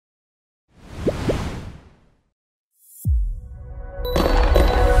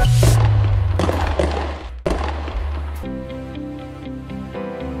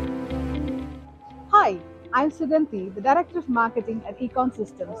I'm Suganti, the Director of Marketing at Econ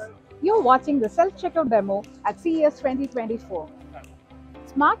Systems. You're watching the self-checkout demo at CES 2024.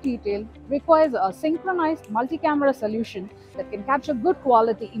 Smart retail requires a synchronized multi-camera solution that can capture good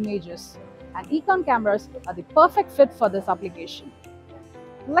quality images, and Econ cameras are the perfect fit for this application.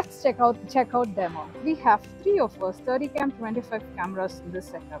 Let's check out the checkout demo. We have three of our Steadicam25 cameras in this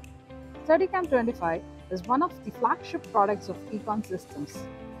setup. Steadicam25 is one of the flagship products of Econ Systems.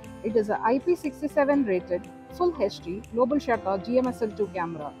 It is an IP67 rated Full HD global shutter GMSL2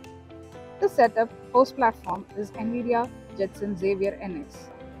 camera. The setup host platform is NVIDIA Jetson Xavier NX.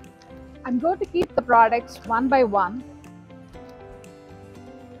 I'm going to keep the products one by one.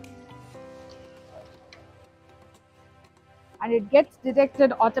 And it gets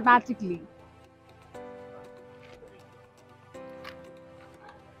detected automatically.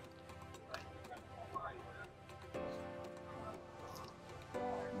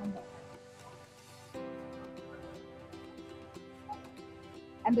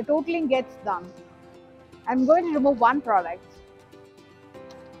 And the totaling gets done. I'm going to remove one product.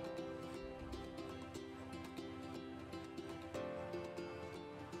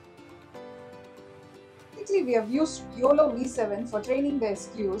 Basically, we have used YOLO V7 for training the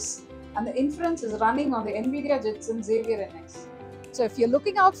SQs, and the inference is running on the NVIDIA Jetson Xavier NX. So if you're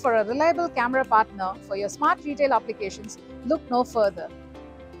looking out for a reliable camera partner for your smart retail applications, look no further.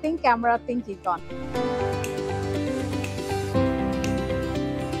 Think camera, think Econ.